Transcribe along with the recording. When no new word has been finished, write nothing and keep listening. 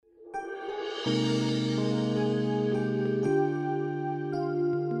Welcome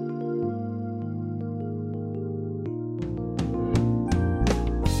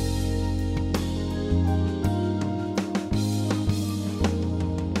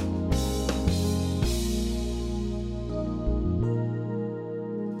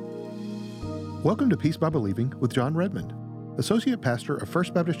to Peace by Believing with Jon Redmond, Associate Pastor of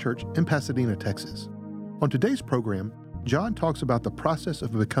First Baptist Church in Pasadena, Texas. On today's program, Jon talks about the process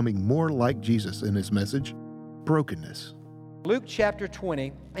of becoming more like Jesus in his message, Brokenness. Luke chapter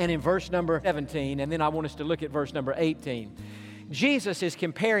 20 and in verse number 17, and then I want us to look at verse number 18. Jesus is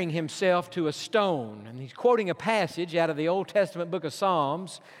comparing himself to a stone, and he's quoting a passage out of the Old Testament book of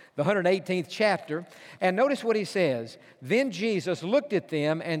Psalms, the 118th chapter, and notice what he says. Then Jesus looked at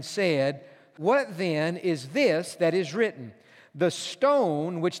them and said, "What then is this that is written? The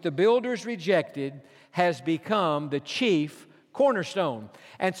stone which the builders rejected has become the chief cornerstone."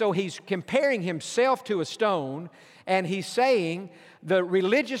 And so he's comparing himself to a stone, and he's saying, the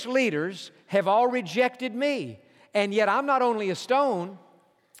religious leaders have all rejected me, and yet I'm not only a stone,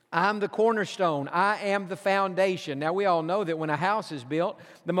 I'm the cornerstone. I am the foundation. Now, we all know that when a house is built,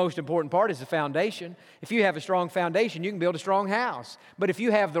 the most important part is the foundation. If you have a strong foundation, you can build a strong house. But if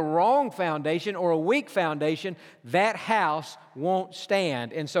you have the wrong foundation or a weak foundation, that house won't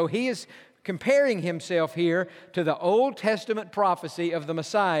stand. And so he is comparing himself here to the Old Testament prophecy of the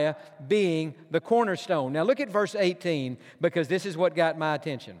Messiah being the cornerstone. Now, look at verse 18, because this is what got my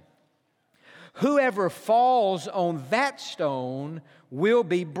attention. Whoever falls on that stone will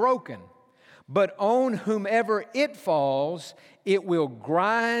be broken, but on whomever it falls, it will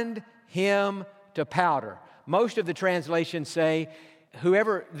grind him to powder. Most of the translations say,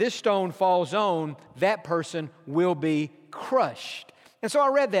 whoever this stone falls on, that person will be crushed. And so I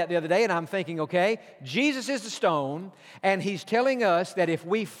read that the other day, and I'm thinking, okay, Jesus is the stone, and he's telling us that if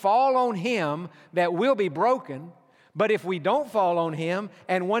we fall on him, that we'll be broken. But if we don't fall on him,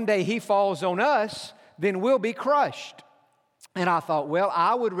 and one day he falls on us, then we'll be crushed. And I thought, well,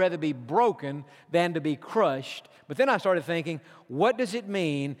 I would rather be broken than to be crushed. But then I started thinking, what does it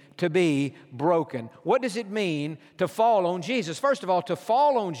mean to be broken? What does it mean to fall on Jesus? First of all, to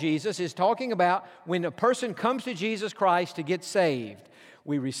fall on Jesus is talking about when a person comes to Jesus Christ to get saved.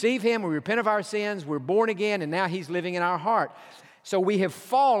 We receive him, we repent of our sins, we're born again, and now he's living in our heart. So we have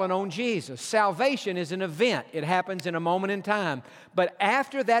fallen on Jesus. Salvation is an event. It happens in a moment in time. But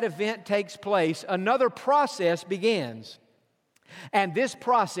after that event takes place, another process begins. And this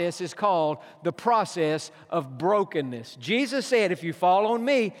process is called the process of brokenness. Jesus said, if you fall on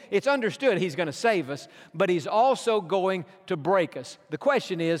me, it's understood he's going to save us, but he's also going to break us. The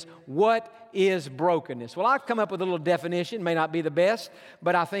question is, what is brokenness? Well, I've come up with a little definition, may not be the best,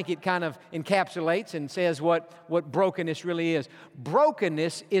 but I think it kind of encapsulates and says what brokenness really is.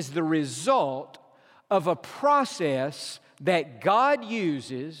 Brokenness is the result of a process that God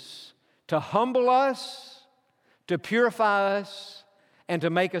uses to humble us, to purify us, and to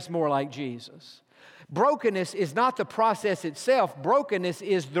make us more like Jesus. Brokenness is not the process itself. Brokenness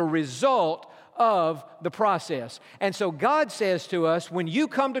is the result of the process. And so God says to us, when you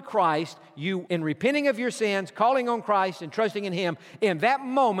come to Christ, you, in repenting of your sins, calling on Christ and trusting in him, in that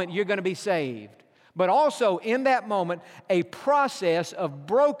moment you're going to be saved. But also in that moment, a process of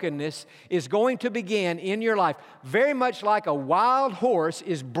brokenness is going to begin in your life. Very much like a wild horse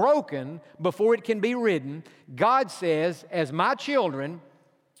is broken before it can be ridden, God says, as my children,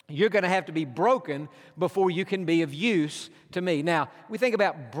 you're going to have to be broken before you can be of use to me. Now, we think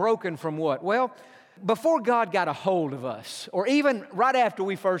about broken from what? Well, before God got a hold of us, or even right after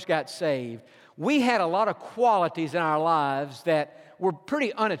we first got saved, we had a lot of qualities in our lives that were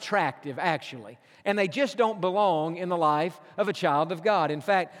pretty unattractive, actually. And they just don't belong in the life of a child of God. In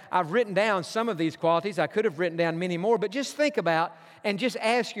fact, I've written down some of these qualities. I could have written down many more, but just think about and just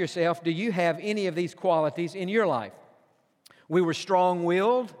ask yourself, do you have any of these qualities in your life? We were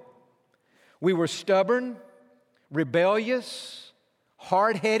strong-willed. We were stubborn, rebellious,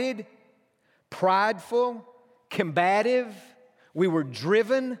 hard-headed, prideful, combative. We were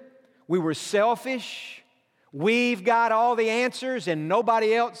driven. We were selfish. We've got all the answers and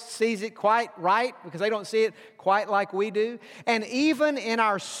nobody else sees it quite right because they don't see it quite like we do. And even in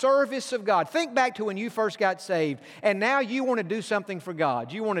our service of God, think back to when you first got saved and now you want to do something for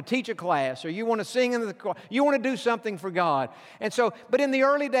God. You want to teach a class or you want to sing in the choir. You want to do something for God. And so, but in the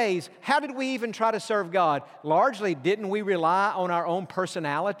early days, how did we even try to serve God? Largely, didn't we rely on our own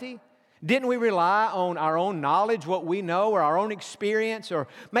personality? Didn't we rely on our own knowledge, what we know, or our own experience? Or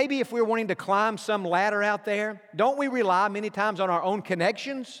maybe if we're wanting to climb some ladder out there, don't we rely many times on our own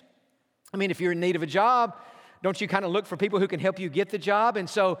connections? I mean, if you're in need of a job, Don't you kind of look for people who can help you get the job? And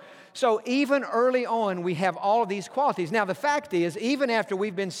so even early on, we have all of these qualities. Now, the fact is, even after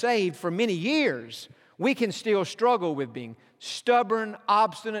we've been saved for many years, we can still struggle with being stubborn,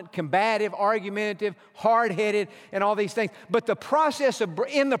 obstinate, combative, argumentative, hard-headed, and all these things. But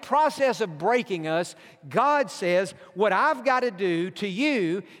in the process of breaking us, God says, what I've got to do to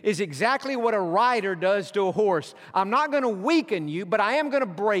you is exactly what a rider does to a horse. I'm not going to weaken you, but I am going to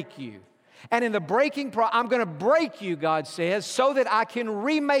break you. And in the breaking I'm going to break you, God says, so that I can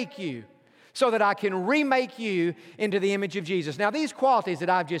remake you. So that I can remake you into the image of Jesus. Now, these qualities that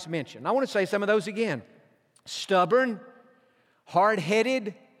I've just mentioned, I want to say some of those again. Stubborn,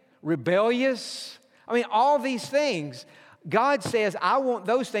 hard-headed, rebellious. I mean, all these things. God says, I want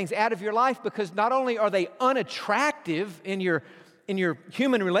those things out of your life because not only are they unattractive in your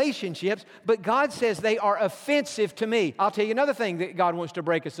human relationships, but God says they are offensive to me. I'll tell you another thing that God wants to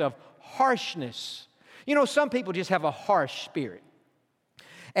break us of. Harshness. You know, some people just have a harsh spirit.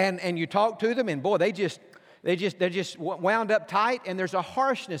 And you talk to them, and boy, they're just wound up tight, and there's a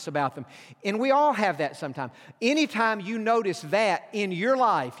harshness about them. And we all have that sometimes. Anytime you notice that in your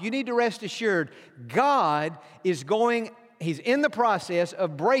life, you need to rest assured God is He's in the process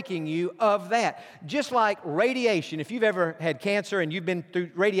of breaking you of that. Just like radiation. If you've ever had cancer and you've been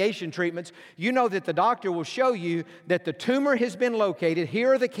through radiation treatments, you know that the doctor will show you that the tumor has been located.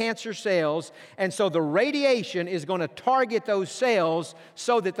 Here are the cancer cells. And so the radiation is going to target those cells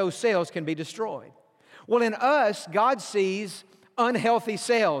so that those cells can be destroyed. Well, in us, God sees unhealthy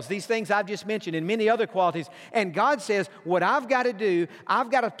cells, these things I've just mentioned, and many other qualities. And God says, what I've got to do, I've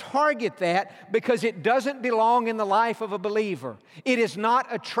got to target that because it doesn't belong in the life of a believer. It is not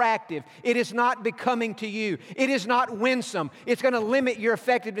attractive. It is not becoming to you. It is not winsome. It's going to limit your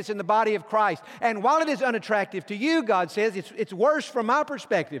effectiveness in the body of Christ. And while it is unattractive to you, God says, it's worse from my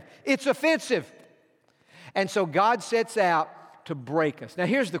perspective. It's offensive. And so God sets out to break us. Now,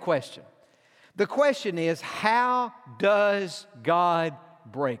 here's the question. The question is, how does God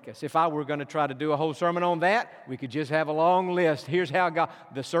break us? If I were going to try to do a whole sermon on that, we could just have a long list. Here's how God,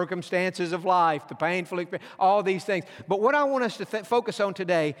 the circumstances of life, the painful experience, all these things. But what I want us to focus on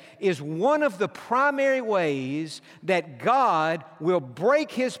today is one of the primary ways that God will break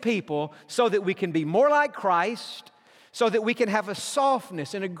His people so that we can be more like Christ, so that we can have a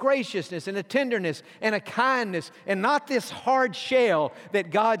softness and a graciousness and a tenderness and a kindness and not this hard shell that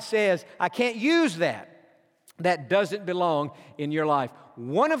God says, I can't use that. That doesn't belong in your life.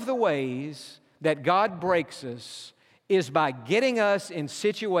 One of the ways that God breaks us is by getting us in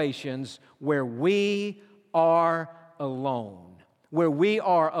situations where we are alone. Where we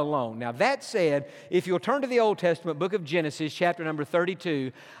are alone. Now, that said, if you'll turn to the Old Testament book of Genesis, chapter number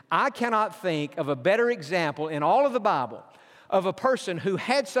 32, I cannot think of a better example in all of the Bible of a person who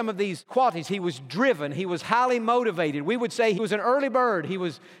had some of these qualities. He was driven. He was highly motivated. We would say he was an early bird. He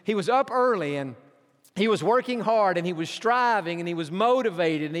was up early, and he was working hard, and he was striving, and he was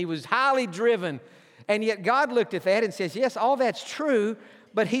motivated, and he was highly driven. And yet God looked at that and says, yes, all that's true,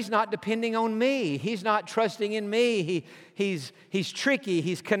 but he's not depending on me. He's not trusting in me. He's tricky.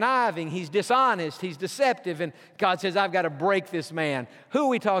 He's conniving. He's dishonest. He's deceptive. And God says, I've got to break this man. Who are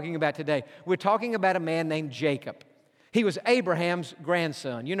we talking about today? We're talking about a man named Jacob. He was Abraham's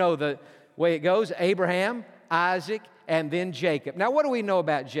grandson. You know the way it goes, Abraham, Isaac, and then Jacob. Now, what do we know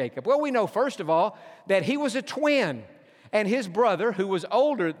about Jacob? Well, we know, first of all, that he was a twin. And his brother, who was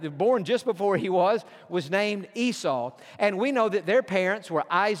older, born just before he was named Esau. And we know that their parents were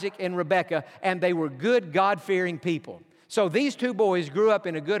Isaac and Rebekah, and they were good, God-fearing people. So these two boys grew up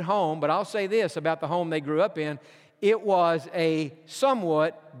in a good home, but I'll say this about the home they grew up in. It was a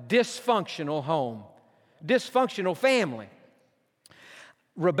somewhat dysfunctional home, dysfunctional family.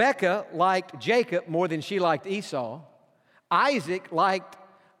 Rebekah liked Jacob more than she liked Esau. Isaac liked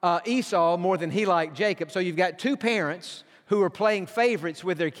Esau more than he liked Jacob. So you've got two parents who are playing favorites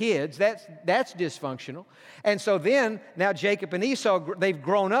with their kids. That's dysfunctional. And so then, now Jacob and Esau, they've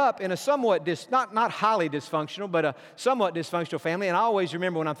grown up in a somewhat, not highly dysfunctional, but a somewhat dysfunctional family. And I always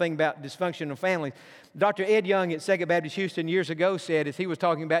remember when I'm thinking about dysfunctional families, Dr. Ed Young at Second Baptist Houston years ago said, as he was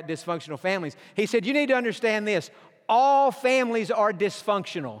talking about dysfunctional families, he said, you need to understand this. All families are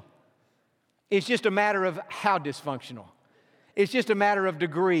dysfunctional. It's just a matter of how dysfunctional. It's just a matter of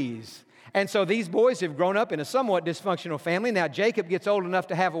degrees. And so these boys have grown up in a somewhat dysfunctional family. Now Jacob gets old enough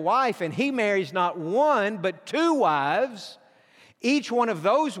to have a wife, and he marries not one, but two wives. Each one of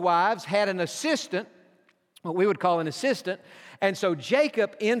those wives had an assistant, what we would call an assistant. And so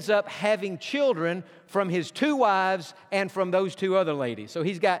Jacob ends up having children from his two wives and from those two other ladies. So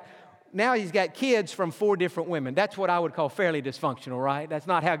he's got kids from 4 different women. That's what I would call fairly dysfunctional, right? That's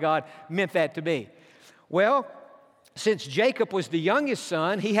not how God meant that to be. Well, since Jacob was the youngest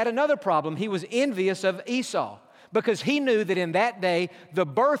son, he had another problem. He was envious of Esau because he knew that in that day, the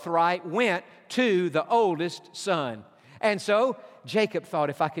birthright went to the oldest son. And so Jacob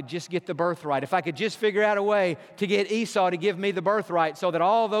thought, if I could just get the birthright, if I could just figure out a way to get Esau to give me the birthright so that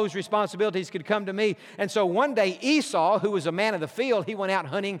all those responsibilities could come to me. And so one day Esau, who was a man of the field, he went out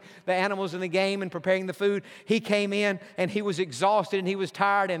hunting the animals and the game and preparing the food. He came in and he was exhausted and he was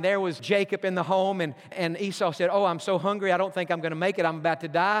tired, and there was Jacob in the home, and Esau said, "Oh, I'm so hungry, I don't think I'm going to make it. I'm about to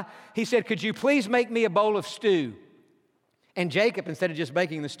die." He said, "Could you please make me a bowl of stew?" And Jacob, instead of just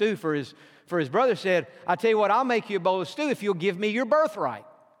making the stew for his brother, said, "I tell you what, I'll make you a bowl of stew if you'll give me your birthright."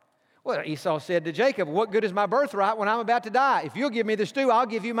 Well, Esau said to Jacob, "What good is my birthright when I'm about to die? If you'll give me the stew, I'll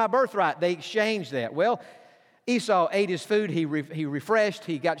give you my birthright." They exchanged that. Well, Esau ate his food, he refreshed,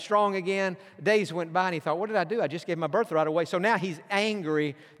 he got strong again. Days went by and he thought, what did I do? I just gave my birthright away. So now he's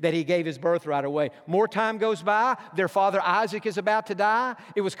angry that he gave his birthright away. More time goes by. Their father Isaac is about to die.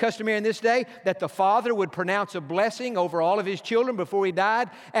 It was customary in this day that the father would pronounce a blessing over all of his children before he died,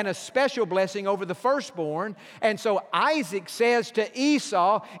 and a special blessing over the firstborn. And so Isaac says to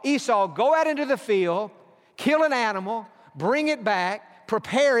Esau, "Esau, go out into the field, kill an animal, bring it back,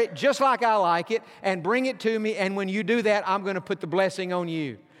 prepare it just like I like it, and bring it to me, and when you do that, I'm going to put the blessing on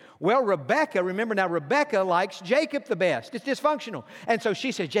you." Well, Rebekah, remember now, Rebekah likes Jacob the best. It's dysfunctional. And so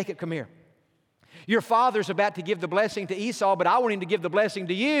she says, "Jacob, come here. Your father's about to give the blessing to Esau, but I want him to give the blessing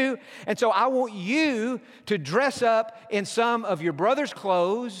to you. And so I want you to dress up in some of your brother's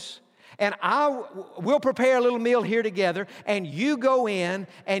clothes, and we'll prepare a little meal here together, and you go in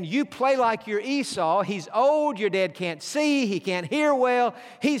and you play like you're Esau. He's old, your dad can't see, he can't hear well.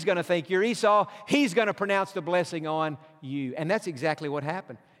 He's going to think you're Esau. He's going to pronounce the blessing on you." And that's exactly what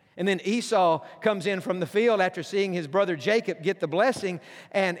happened. And then Esau comes in from the field after seeing his brother Jacob get the blessing,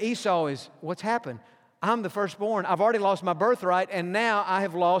 and Esau is, "What's happened? I'm the firstborn. I've already lost my birthright, and now I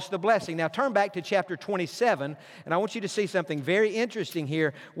have lost the blessing." Now turn back to chapter 27, and I want you to see something very interesting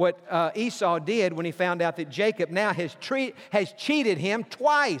here, what Esau did when he found out that Jacob now has cheated him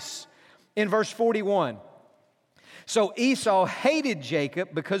twice. In verse 41. So Esau hated Jacob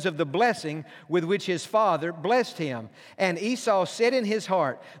because of the blessing with which his father blessed him. And Esau said in his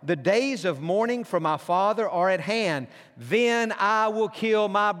heart, "The days of mourning for my father are at hand. Then I will kill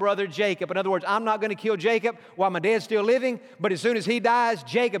my brother Jacob." In other words, I'm not going to kill Jacob while my dad's still living, but as soon as he dies,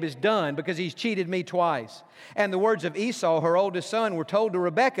 Jacob is done because he's cheated me twice. And the words of Esau, her oldest son, were told to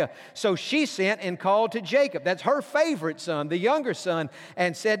Rebekah. So she sent and called to Jacob, that's her favorite son, the younger son,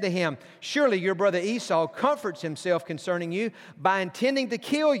 and said to him, "Surely your brother Esau comforts himself concerning you by intending to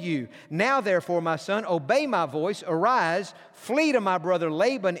kill you. Now therefore, my son, obey my voice, arise, flee to my brother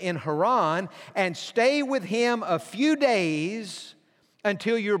Laban in Haran, and stay with him a few days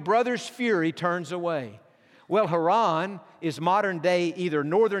until your brother's fury turns away." Well, Haran is modern day either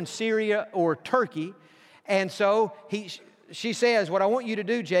northern Syria or Turkey. And so she says, "What I want you to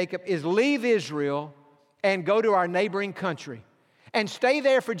do, Jacob, is leave Israel and go to our neighboring country and stay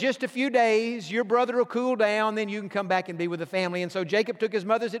there for just a few days. Your brother will cool down, then you can come back and be with the family." And so Jacob took his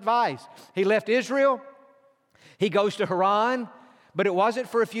mother's advice. He left Israel. He goes to Haran, but it wasn't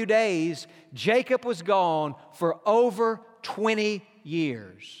for a few days. Jacob was gone for over 20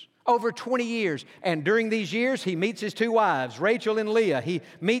 years. Over 20 years. And during these years, he meets his two wives, Rachel and Leah. He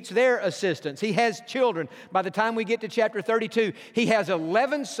meets their assistants. He has children. By the time we get to chapter 32, he has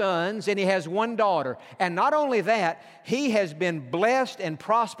 11 sons and he has one daughter. And not only that, he has been blessed and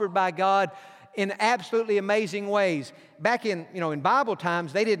prospered by God in absolutely amazing ways. Back in Bible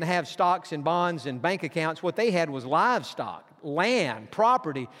times, they didn't have stocks and bonds and bank accounts. What they had was livestock, land,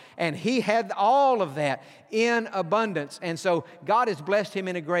 property, and he had all of that in abundance. And so God has blessed him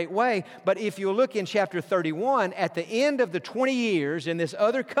in a great way. But if you look in chapter 31, at the end of the 20 years in this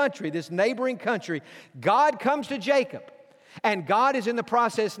other country, this neighboring country, God comes to Jacob. And God is in the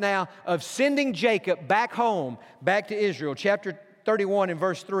process now of sending Jacob back home, back to Israel. Chapter 31 and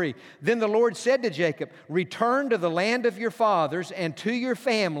verse 3. Then the Lord said to Jacob, "Return to the land of your fathers and to your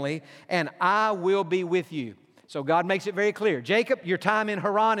family, and I will be with you." So God makes it very clear. Jacob, your time in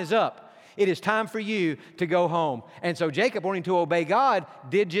Haran is up. It is time for you to go home. And so Jacob, wanting to obey God,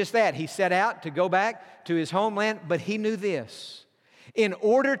 did just that. He set out to go back to his homeland, but he knew this. In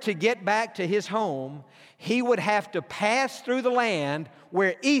order to get back to his home, he would have to pass through the land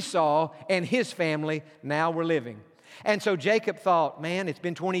where Esau and his family now were living. And so Jacob thought, man, it's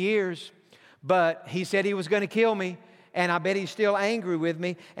been 20 years, but he said he was going to kill me. and I bet he's still angry with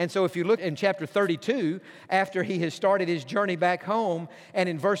me. And so if you look in chapter 32, after he has started his journey back home, and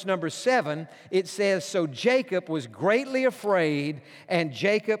in verse number 7, it says, "So Jacob was greatly afraid, and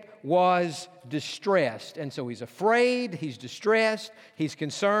Jacob was distressed." And so he's afraid, he's distressed, he's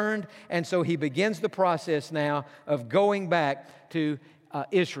concerned, and so he begins the process now of going back to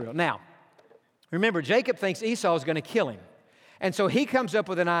Israel. Now, remember, Jacob thinks Esau is going to kill him. And so he comes up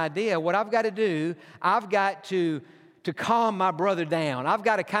with an idea. What I've got to do, I've got to calm my brother down. I've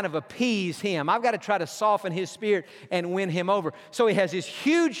got to kind of appease him. I've got to try to soften his spirit and win him over. So he has this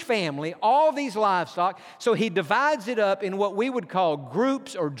huge family, all these livestock. So he divides it up in what we would call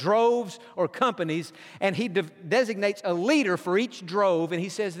groups or droves or companies. And he designates a leader for each drove. And he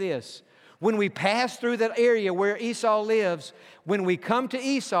says this: when we pass through that area where Esau lives, when we come to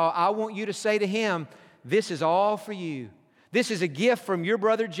Esau, I want you to say to him, "This is all for you. This is a gift from your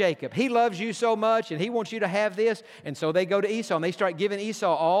brother Jacob. He loves you so much, and he wants you to have this." And so they go to Esau, and they start giving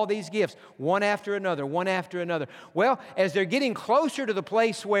Esau all these gifts, one after another, one after another. Well, as they're getting closer to the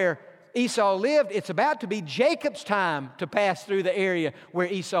place where Esau lived, it's about to be Jacob's time to pass through the area where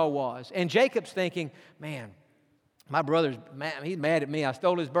Esau was. And Jacob's thinking, man, my brother's mad, he's mad at me. I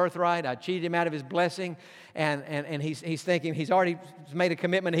stole his birthright. I cheated him out of his blessing. And he's thinking he's already made a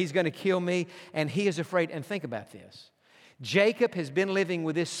commitment. He's going to kill me. And he is afraid. And think about this. Jacob has been living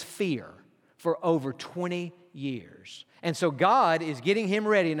with this fear for over 20 years. And so God is getting him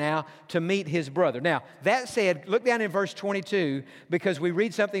ready now to meet his brother. Now, that said, look down in verse 22, because we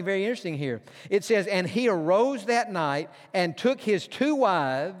read something very interesting here. It says, "And he arose that night and took his 2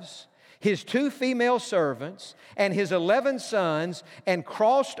 wives, his 2 female servants, and his 11 sons, and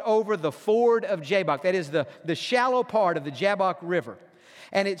crossed over the ford of Jabbok." That is the shallow part of the Jabbok River.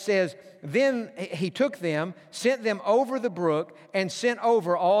 And it says, "Then he took them, sent them over the brook, and sent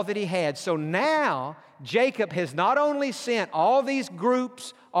over all that he had." So now Jacob has not only sent all these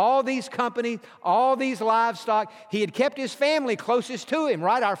groups, all these companies, all these livestock, he had kept his family closest to him,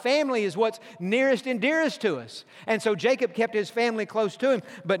 right? Our family is what's nearest and dearest to us. And so Jacob kept his family close to him.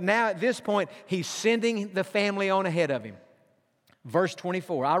 But now at this point, he's sending the family on ahead of him. Verse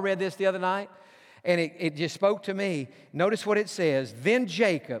 24. I read this the other night, and it just spoke to me. Notice what it says. "Then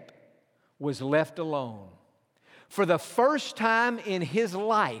Jacob was left alone." For the first time in his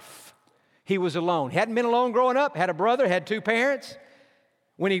life, he was alone. He hadn't been alone growing up. Had a brother, had 2 parents.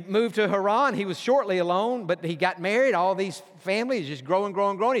 When he moved to Haran, he was shortly alone, but he got married. All these families just growing.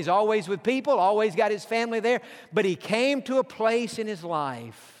 He's always with people, always got his family there. But he came to a place in his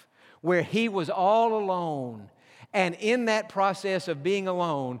life where he was all alone. And in that process of being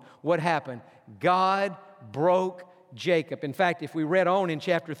alone, what happened? God broke Jacob. In fact, if we read on in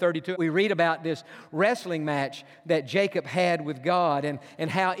chapter 32, we read about this wrestling match that Jacob had with God, and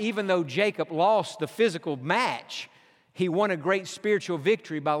how even though Jacob lost the physical match, he won a great spiritual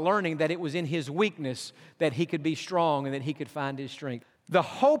victory by learning that it was in his weakness that he could be strong and that he could find his strength. The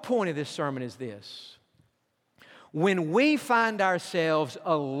whole point of this sermon is this: when we find ourselves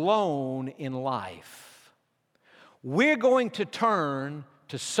alone in life, we're going to turn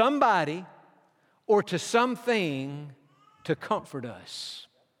to somebody or to something to comfort us.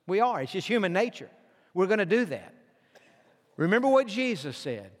 We are. It's just human nature. We're going to do that. Remember what Jesus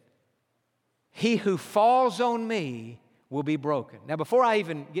said: "He who falls on me will be broken." Now, before I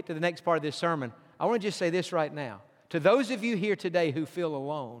even get to the next part of this sermon, I want to just say this right now. To those of you here today who feel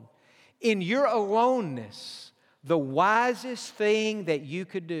alone, in your aloneness, the wisest thing that you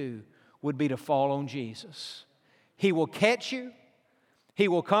could do would be to fall on Jesus. He will catch you. He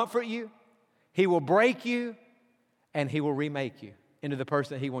will comfort you. He will break you, and He will remake you into the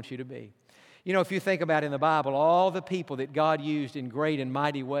person that He wants you to be. You know, if you think about in the Bible, all the people that God used in great and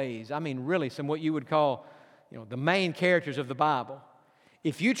mighty ways, I mean, really, some what you would call, the main characters of the Bible.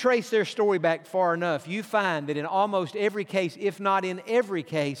 If you trace their story back far enough, you find that in almost every case, if not in every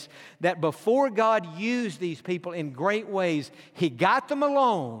case, that before God used these people in great ways, He got them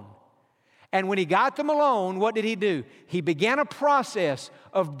alone. And when He got them alone, what did He do? He began a process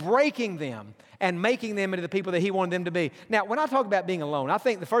of breaking them and making them into the people that He wanted them to be. Now, when I talk about being alone, I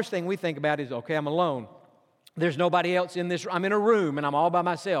think the first thing we think about is, okay, I'm alone. There's nobody else in this. I'm in a room and I'm all by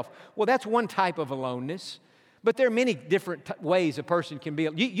myself. Well, that's one type of aloneness. But there are many different ways a person can be.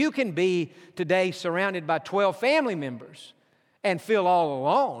 You can be today surrounded by 12 family members and feel all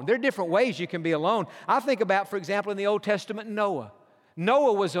alone. There are different ways you can be alone. I think about, for example, in the Old Testament, Noah.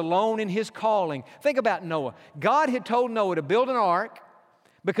 Noah was alone in his calling. Think about Noah. God had told Noah to build an ark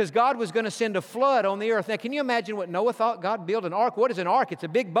because God was going to send a flood on the earth. Now, can you imagine what Noah thought? God, build an ark. What is an ark? It's a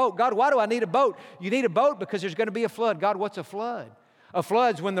big boat. God, why do I need a boat? You need a boat because there's going to be a flood. God, what's a flood? A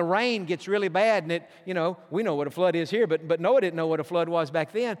flood's when the rain gets really bad and we know what a flood is here, but Noah didn't know what a flood was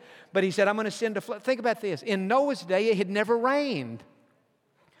back then. But he said, I'm going to send a flood. Think about this. In Noah's day, it had never rained.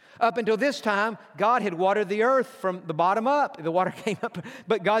 Up until this time, God had watered the earth from the bottom up. The water came up,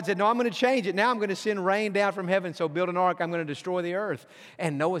 but God said, no, I'm going to change it. Now I'm going to send rain down from heaven, so build an ark. I'm going to destroy the earth.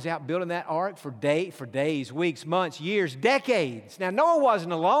 And Noah's out building that ark for days, weeks, months, years, decades. Now, Noah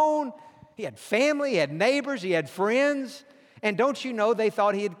wasn't alone. He had family, he had neighbors, he had friends. And don't you know, they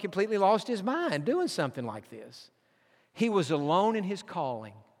thought he had completely lost his mind doing something like this. He was alone in his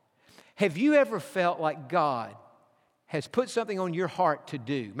calling. Have you ever felt like God has put something on your heart to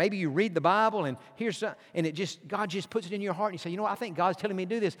do? Maybe you read the Bible and God just puts it in your heart and you say, I think God's telling me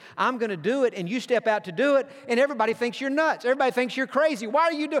to do this. I'm going to do it, and you step out to do it, and everybody thinks you're nuts. Everybody thinks you're crazy. Why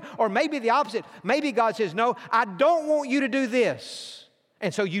are you doing? Or maybe the opposite. Maybe God says, no, I don't want you to do this.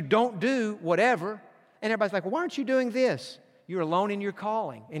 And so you don't do whatever. And everybody's like, well, why aren't you doing this? You're alone in your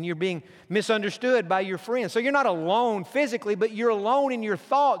calling, and you're being misunderstood by your friends. So you're not alone physically, but you're alone in your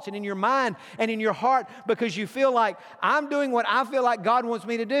thoughts and in your mind and in your heart, because you feel like, I'm doing what I feel like God wants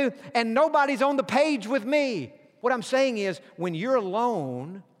me to do, and nobody's on the page with me. What I'm saying is, when you're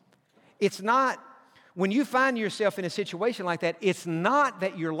alone, when you find yourself in a situation like that, it's not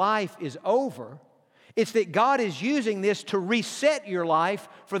that your life is over. It's that God is using this to reset your life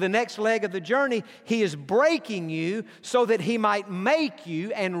for the next leg of the journey. He is breaking you so that He might make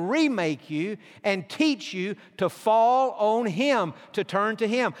you and remake you and teach you to fall on Him, to turn to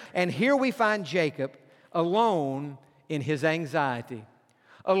Him. And here we find Jacob alone in his anxiety,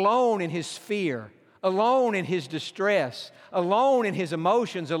 alone in his fear, alone in his distress, alone in his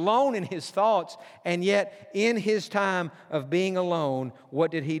emotions, alone in his thoughts. And yet, in his time of being alone,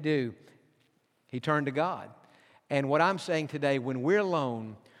 what did he do? He turned to God. And what I'm saying today, when we're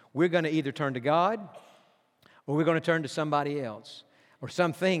alone, we're going to either turn to God or we're going to turn to somebody else or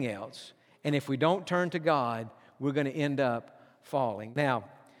something else. And if we don't turn to God, we're going to end up falling. Now,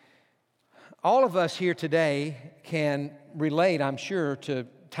 all of us here today can relate, I'm sure, to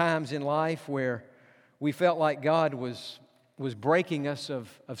times in life where we felt like God was breaking us of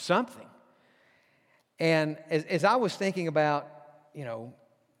something. And as I was thinking about,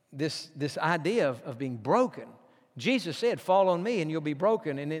 this idea of being broken. Jesus said, fall on me and you'll be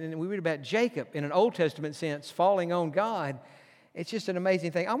broken. And we read about Jacob in an Old Testament sense, falling on God. It's just an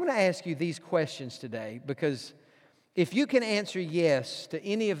amazing thing. I want to ask you these questions today, because if you can answer yes to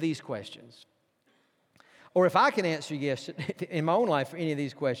any of these questions, or if I can answer yes in my own life for any of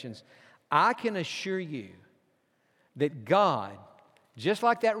these questions, I can assure you that God, just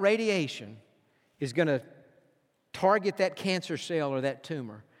like that radiation, is going to target that cancer cell or that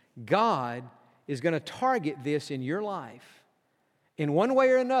tumor. God is going to target this in your life in one way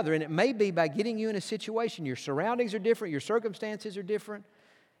or another, and it may be by getting you in a situation. Your surroundings are different, your circumstances are different,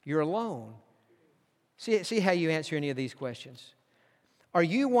 you're alone. See how you answer any of these questions. Are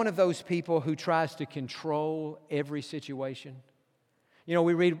you one of those people who tries to control every situation?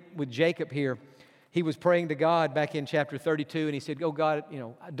 We read with Jacob here, he was praying to God back in chapter 32, and he said, oh God,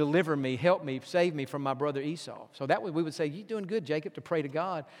 deliver me, help me, save me from my brother Esau. So that we would say, you're doing good, Jacob, to pray to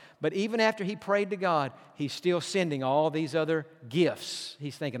God. But even after he prayed to God, he's still sending all these other gifts.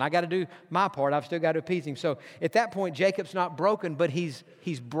 He's thinking, I got to do my part. I've still got to appease him. So at that point, Jacob's not broken, but he's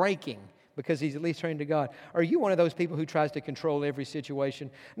breaking because he's at least turning to God. Are you one of those people who tries to control every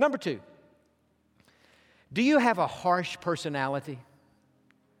situation? Number 2, do you have a harsh personality?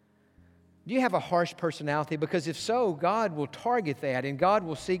 Do you have a harsh personality? Because if so, God will target that, and God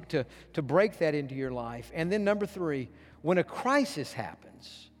will seek to break that into your life. And then number 3, when a crisis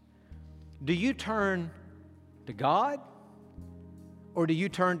happens, do you turn to God or do you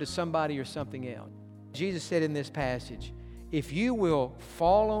turn to somebody or something else? Jesus said in this passage, if you will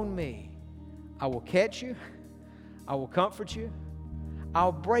fall on me, I will catch you, I will comfort you, I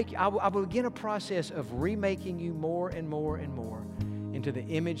will begin a process of remaking you more and more and more into the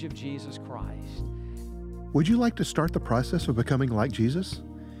image of Jesus Christ. Would you like to start the process of becoming like Jesus?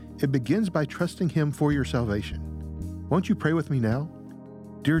 It begins by trusting Him for your salvation. Won't you pray with me now?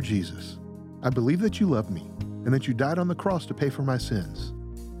 Dear Jesus, I believe that you love me and that you died on the cross to pay for my sins.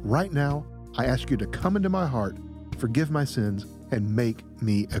 Right now, I ask you to come into my heart, forgive my sins, and make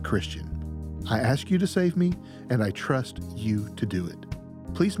me a Christian. I ask you to save me, and I trust you to do it.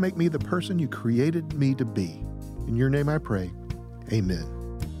 Please make me the person you created me to be. In your name I pray.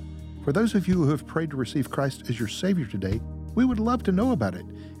 Amen. For those of you who have prayed to receive Christ as your Savior today, we would love to know about it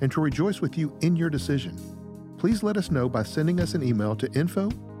and to rejoice with you in your decision. Please let us know by sending us an email to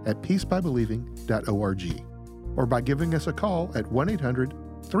info@peacebybelieving.org or by giving us a call at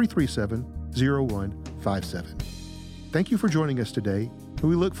 1-800-337-0157. Thank you for joining us today, and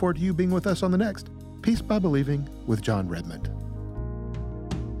we look forward to you being with us on the next Peace by Believing with Jon Redmond.